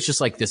you, it's just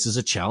like, this is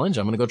a challenge.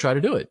 I'm going to go try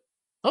to do it.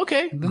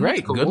 Okay,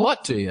 great. Cool. Good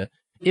luck to you.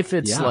 If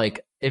it's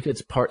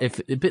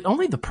but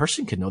only the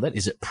person can know that.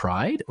 Is it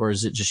pride, or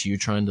is it just you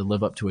trying to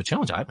live up to a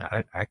challenge?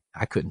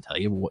 I couldn't tell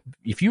you.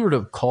 If you were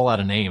to call out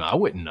a name, I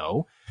wouldn't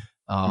know,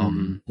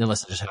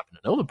 unless I just happen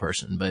to know the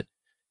person. But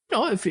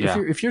if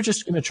you're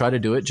just going to try to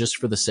do it just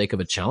for the sake of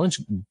a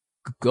challenge,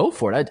 go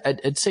for it.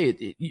 I'd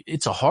say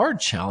it's a hard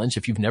challenge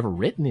if you've never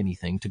written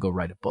anything to go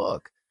write a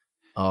book.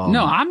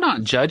 No, I'm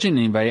not judging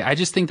anybody. I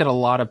just think that a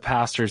lot of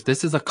pastors,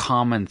 this is a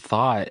common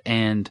thought,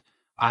 and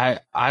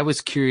I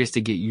was curious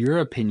to get your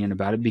opinion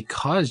about it,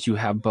 because you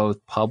have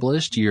both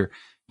published, you're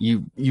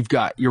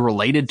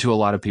related to a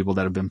lot of people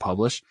that have been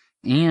published,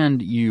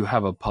 and you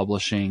have a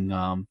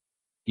publishing,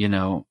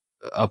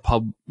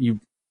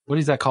 what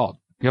is that called?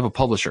 You have a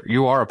publisher.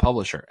 You are a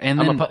publisher. And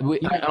then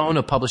I own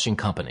a publishing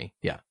company.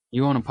 Yeah.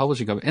 You own a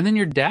publishing company. And then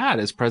your dad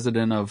is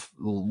president of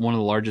one of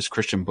the largest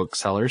Christian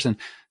booksellers. And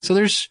so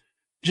there's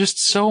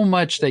just so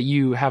much that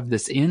you have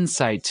this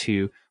insight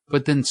to,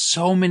 but then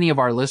so many of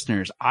our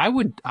listeners, I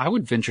would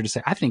venture to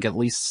say, I think at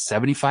least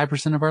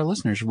 75% of our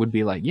listeners would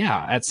be like,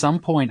 yeah, at some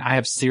point I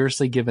have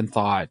seriously given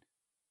thought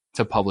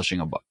to publishing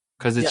a book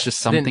because it's just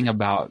something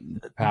about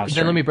pastoring.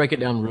 Then let me break it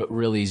down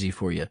real easy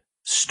for you.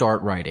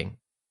 Start writing.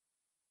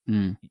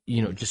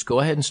 Just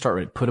go ahead and start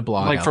writing. Put a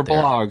blog like out for there.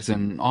 blogs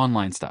and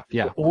online stuff.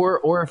 Yeah.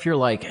 Or if you're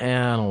like,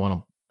 I don't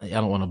want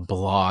to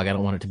blog. I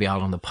don't want it to be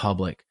out on the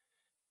public.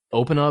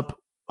 Open up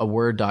a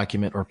Word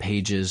document or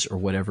Pages or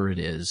whatever it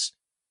is,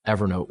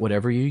 Evernote,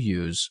 whatever you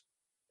use,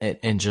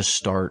 and just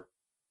start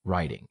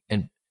writing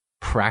and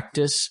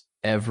practice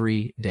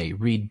every day.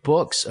 Read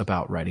books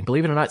about writing.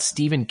 Believe it or not,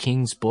 Stephen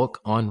King's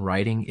book on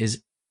writing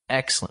is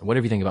excellent.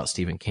 Whatever you think about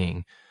Stephen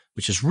King,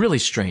 which is really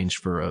strange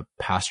for a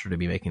pastor to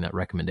be making that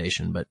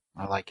recommendation, but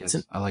I like his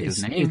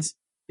name.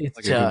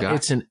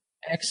 It's an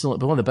excellent,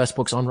 but one of the best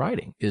books on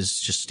writing is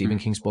just Stephen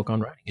King's book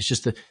on writing. It's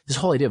just this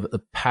whole idea of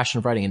the passion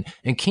of writing.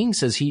 And King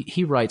says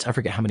he writes, I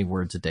forget how many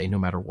words a day, no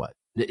matter what.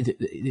 It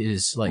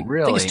is like,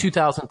 really? I think it's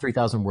 2,000,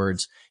 3,000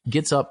 words,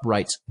 gets up,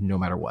 writes no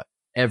matter what.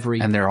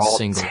 And they're all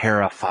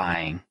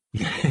terrifying.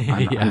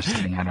 I'm just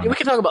kidding. I don't know. We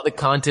can talk about the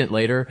content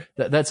later.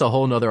 That's a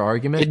whole nother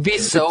argument. It'd be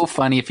so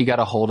funny if you got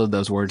a hold of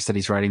those words that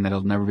he's writing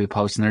that'll never be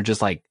posted. And they're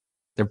just like,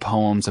 they're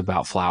poems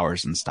about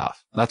flowers and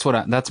stuff.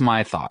 That's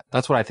my thought.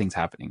 That's what I think's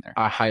happening there.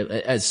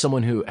 As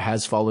someone who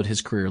has followed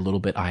his career a little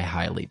bit, I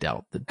highly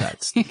doubt that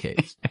that's the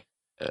case.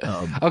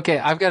 Okay.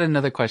 I've got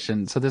another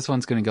question. So this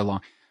one's going to go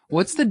long.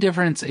 What's the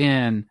difference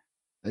in,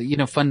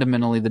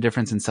 fundamentally the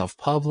difference in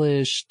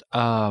self-published,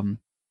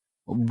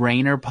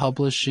 Rainer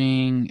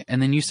Publishing,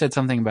 and then you said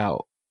something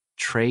about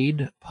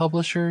trade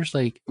publishers.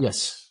 Like,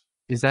 yes,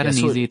 is that an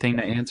easy thing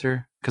to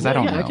answer? Because I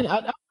don't know.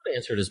 I'll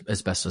answer it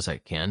as best as I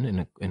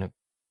can in a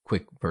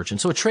quick version.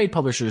 So a trade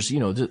publisher is,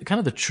 kind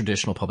of the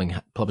traditional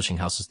publishing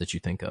houses that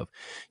you think of.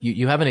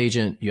 You have an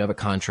agent, you have a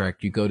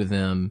contract, you go to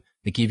them,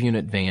 they give you an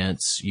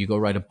advance, you go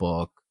write a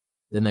book,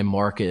 then they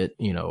market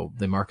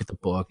the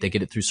book, they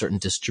get it through certain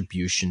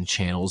distribution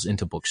channels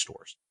into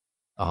bookstores.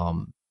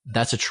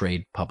 That's a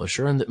trade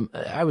publisher. And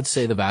I would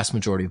say the vast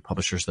majority of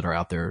publishers that are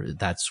out there,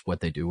 that's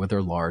what they do, whether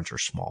they're large or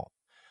small.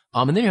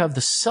 And then you have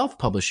the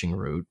self-publishing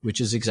route,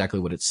 which is exactly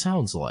what it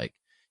sounds like.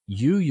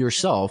 You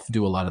yourself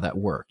do a lot of that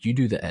work. You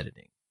do the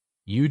editing.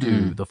 You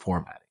do the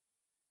formatting.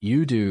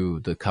 You do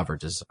the cover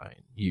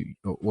design.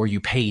 Or you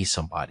pay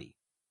somebody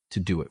to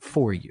do it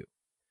for you.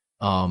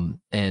 And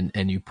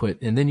then you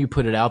put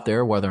it out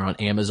there, whether on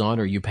Amazon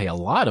or you pay a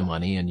lot of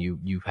money and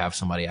you have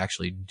somebody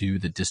actually do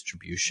the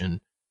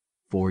distribution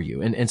for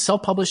you. And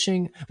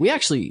self-publishing, we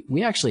actually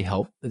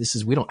help.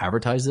 We don't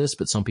advertise this,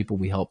 but some people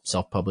we help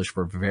self-publish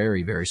for a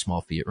very, very small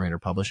fee at Rainer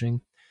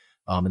Publishing.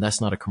 And that's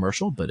not a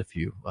commercial, but if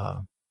you're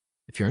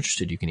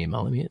interested, you can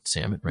email me at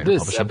sam@rainerpublishing.com.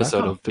 This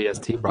episode of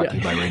PST brought to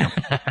you by Rainer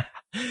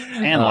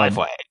and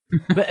Lifeway.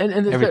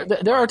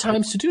 But there are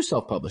times to do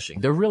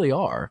self-publishing. There really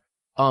are.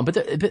 But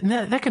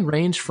that can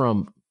range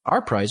from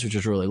our price, which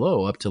is really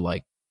low, up to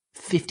like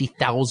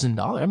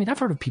 $50,000. I mean, I've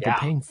heard of people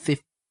paying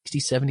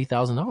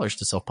 $60,000-$70,000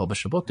 to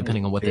self-publish a book,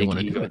 depending on what they want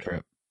to do.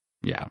 Trip.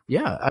 Yeah.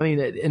 Yeah. I mean,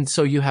 and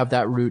so you have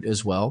that route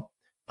as well.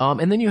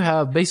 And then you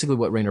have basically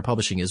what Rainer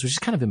Publishing is, which is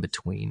kind of in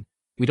between.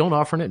 We don't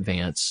offer an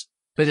advance,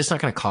 but it's not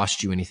going to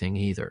cost you anything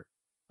either.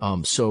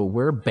 So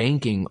we're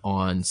banking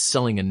on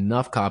selling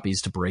enough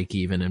copies to break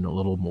even and a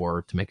little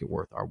more to make it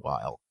worth our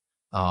while.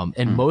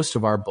 And most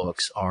of our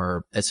books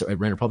at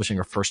Rainer Publishing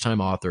are first-time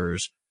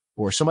authors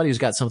or somebody who's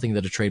got something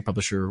that a trade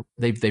publisher,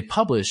 they've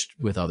published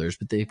with others,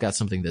 but they've got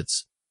something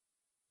that's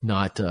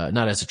not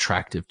as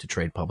attractive to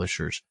trade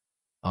publishers.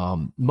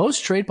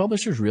 Most trade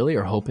publishers really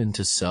are hoping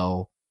to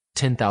sell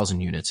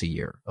 10,000 units a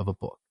year of a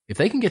book. If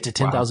they can get to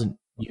 10,000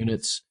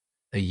 units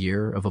a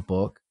year of a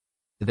book,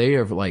 they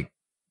are like,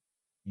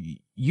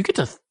 you get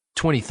to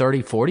 20,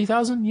 30,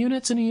 40,000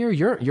 units in a year,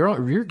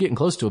 you're getting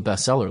close to a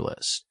bestseller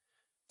list.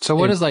 So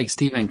what is like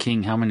Stephen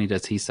King? How many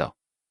does he sell?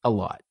 A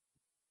lot.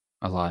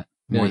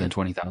 More than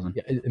 20,000.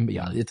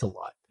 Yeah, it's a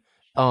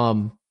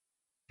lot.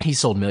 He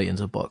sold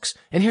millions of books.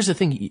 And here's the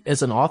thing,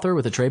 as an author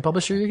with a trade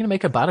publisher, you're going to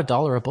make about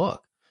 $1 a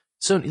book.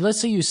 So let's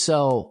say you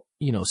sell,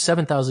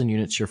 7,000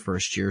 units your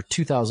first year,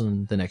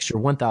 2,000 the next year,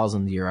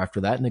 1,000 the year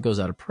after that, and it goes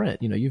out of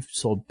print. You've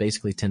sold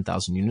basically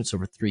 10,000 units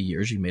over 3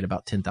 years. You made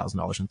about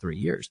 $10,000 in 3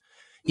 years.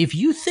 If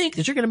you think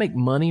that you're going to make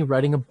money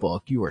writing a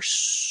book, you are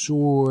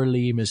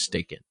sorely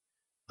mistaken.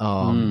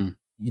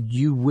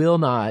 You will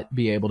not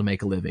be able to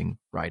make a living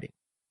writing.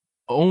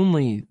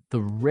 Only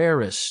the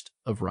rarest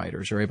of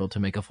writers are able to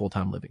make a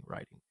full-time living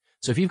writing.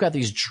 So if you've got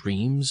these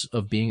dreams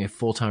of being a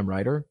full-time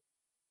writer,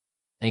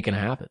 ain't going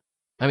to happen.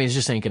 I mean, it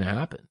just ain't going to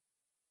happen.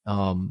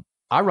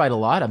 I write a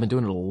lot. I've been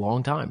doing it a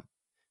long time,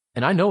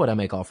 and I know what I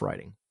make off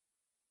writing.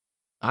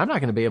 I'm not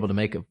going to be able to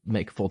make a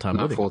full-time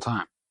living. Not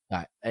full-time.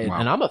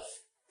 And I'm a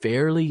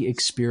fairly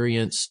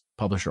experienced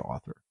publisher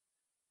author.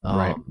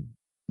 Right.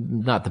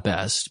 not the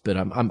best, but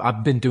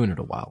I've been doing it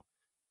a while.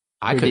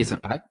 I Pretty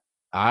couldn't, decent.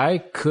 I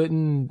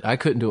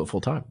couldn't do it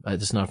full time. I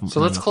just not. So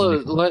let's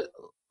close.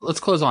 Let's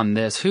close on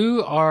this.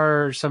 Who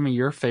are some of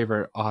your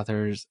favorite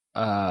authors,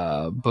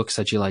 books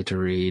that you like to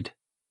read?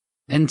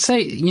 And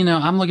say,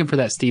 I'm looking for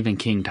that Stephen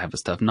King type of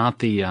stuff, not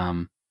the,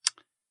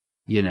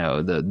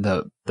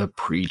 the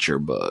preacher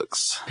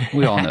books.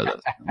 We all know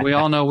those.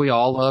 We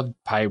all love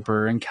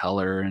Piper and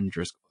Keller and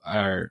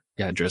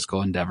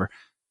Driscoll, Endeavour.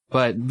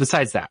 But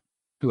besides that,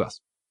 who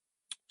else?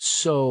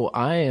 So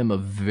I am a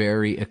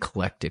very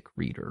eclectic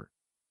reader.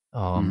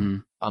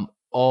 I'm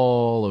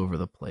all over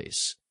the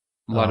place.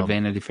 A lot of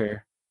Vanity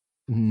Fair.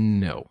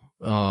 No.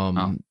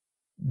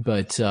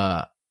 But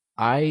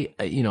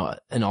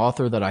an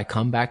author that I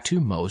come back to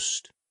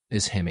most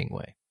is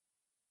Hemingway.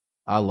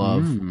 I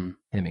love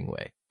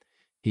Hemingway.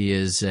 He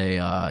is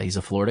he's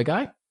a Florida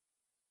guy,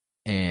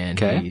 and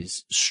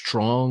he's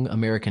strong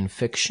American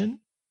fiction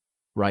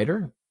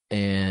writer,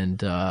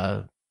 and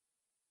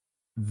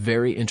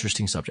very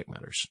interesting subject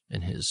matters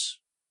in his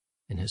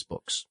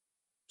books.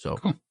 So,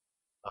 cool.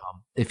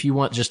 If you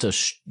want just a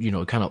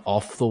kind of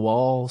off the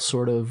wall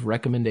sort of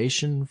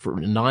recommendation for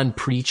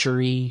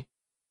non-preachery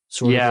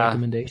sort of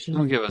recommendation,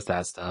 don't give us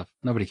that stuff.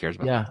 Nobody cares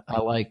about. Yeah,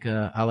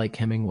 that. I like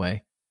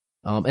Hemingway.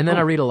 And then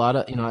I read a lot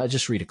of, I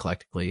just read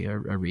eclectically.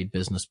 I read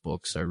business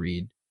books. I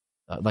read,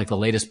 like the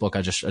latest book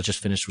I just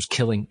finished was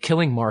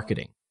Killing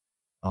Marketing.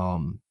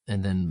 And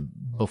then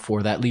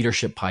before that,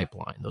 Leadership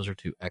Pipeline. Those are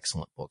two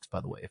excellent books,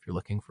 by the way, if you're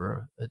looking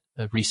for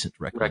a recent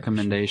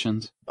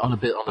recommendations. On a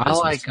bit, I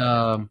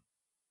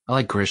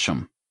like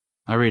Grisham.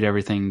 I read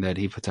everything that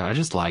he puts out. I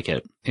just like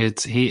it.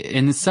 It's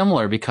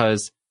similar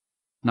because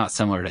not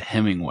similar to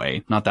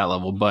Hemingway, not that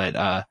level,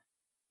 but,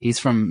 he's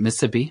from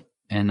Mississippi.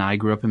 And I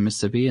grew up in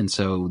Mississippi, and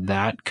so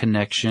that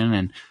connection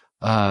and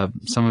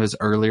some of his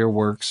earlier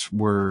works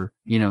were,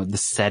 the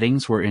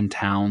settings were in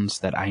towns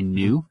that I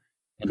knew.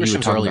 And he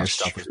would talk earlier about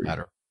stuff was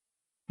better.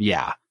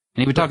 Yeah,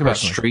 and he would talk about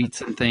streets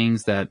and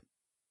things that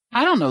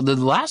I don't know. The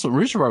last one,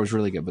 Richard Bar, was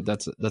really good, but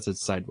that's a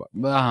sidewalk.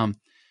 I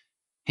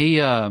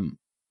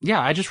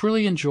just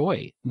really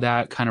enjoy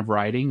that kind of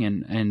writing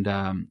and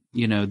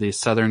the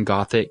Southern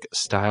Gothic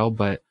style,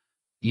 but.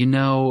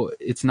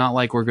 It's not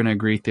like we're going to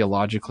agree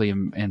theologically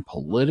and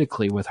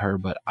politically with her,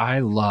 but I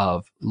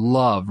love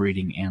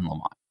reading Anne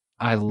Lamott.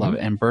 I love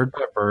it. And Bird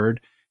by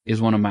Bird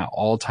is one of my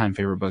all-time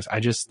favorite books. I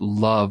just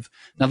love.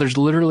 Now, there's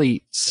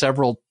literally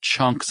several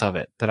chunks of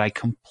it that I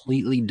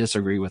completely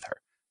disagree with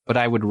her, but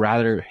I would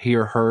rather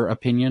hear her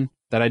opinion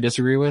that I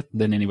disagree with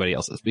than anybody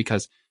else's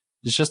because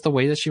it's just the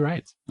way that she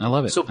writes. I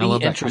love it. So be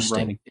interesting.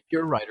 Kind of if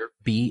you're a writer,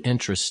 be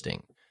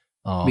interesting.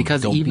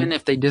 Because even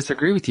if they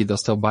disagree with you, they'll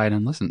still buy it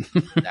and listen.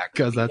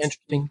 Because that's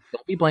interesting.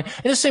 Don't be blind.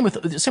 And the same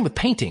with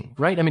painting,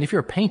 right? I mean, if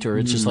you're a painter,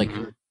 it's just like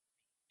do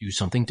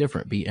something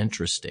different, be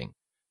interesting.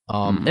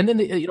 And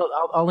then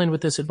I'll end with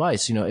this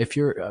advice. If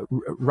you're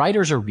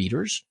writers are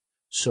readers,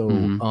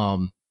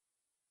 so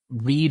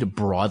read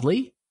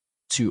broadly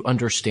to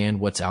understand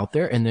what's out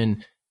there, and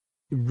then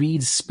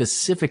read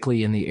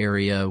specifically in the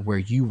area where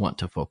you want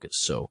to focus.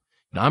 So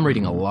I'm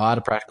reading a lot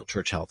of practical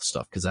church health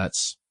stuff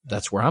because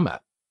that's where I'm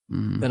at.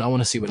 And I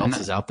want to see what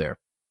else is out there.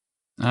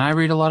 And I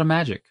read a lot of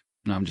magic.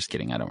 No, I'm just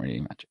kidding. I don't read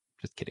any magic.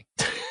 Just kidding.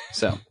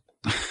 So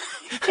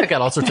I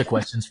got all sorts of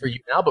questions for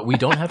you now, but we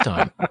don't have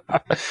time.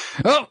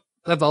 Oh,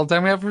 that's all the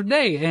time we have for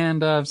today.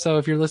 And so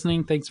if you're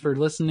listening, thanks for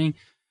listening.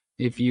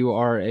 If you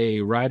are a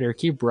writer,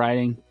 keep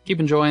writing, keep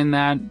enjoying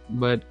that.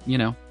 But,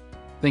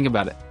 think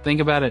about it.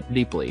 Think about it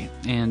deeply.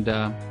 And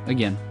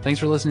again,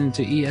 thanks for listening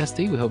to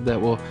EST. We hope that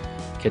we'll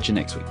catch you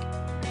next week.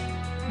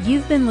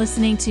 You've been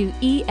listening to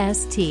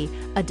EST,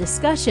 a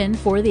discussion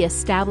for the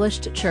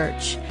established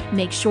church.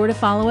 Make sure to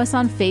follow us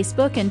on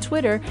Facebook and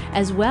Twitter,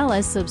 as well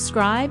as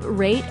subscribe,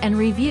 rate, and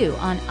review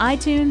on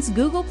iTunes,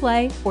 Google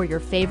Play, or your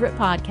favorite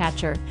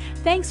podcatcher.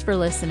 Thanks for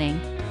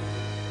listening.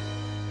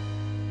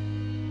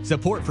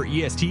 Support for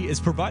EST is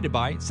provided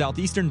by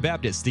Southeastern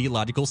Baptist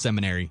Theological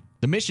Seminary.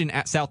 The mission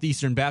at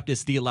Southeastern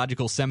Baptist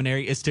Theological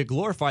Seminary is to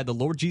glorify the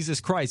Lord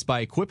Jesus Christ by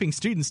equipping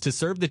students to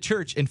serve the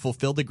church and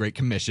fulfill the Great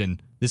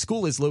Commission. The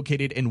school is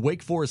located in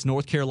Wake Forest,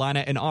 North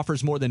Carolina, and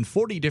offers more than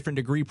 40 different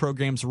degree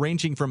programs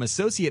ranging from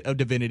Associate of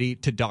Divinity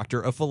to Doctor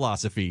of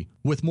Philosophy.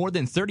 With more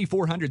than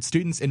 3,400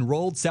 students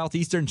enrolled,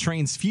 Southeastern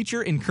trains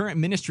future and current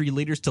ministry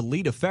leaders to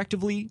lead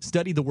effectively,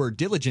 study the Word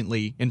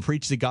diligently, and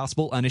preach the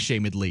gospel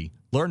unashamedly.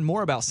 Learn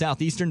more about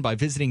Southeastern by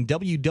visiting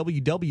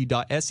www.sebts.edu.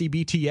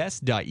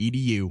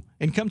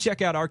 And come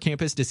check out our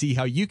campus to see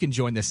how you can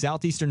join the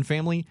Southeastern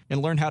family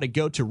and learn how to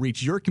go to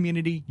reach your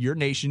community, your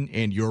nation,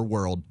 and your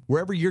world.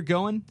 Wherever you're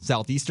going,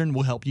 Southeastern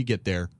will help you get there.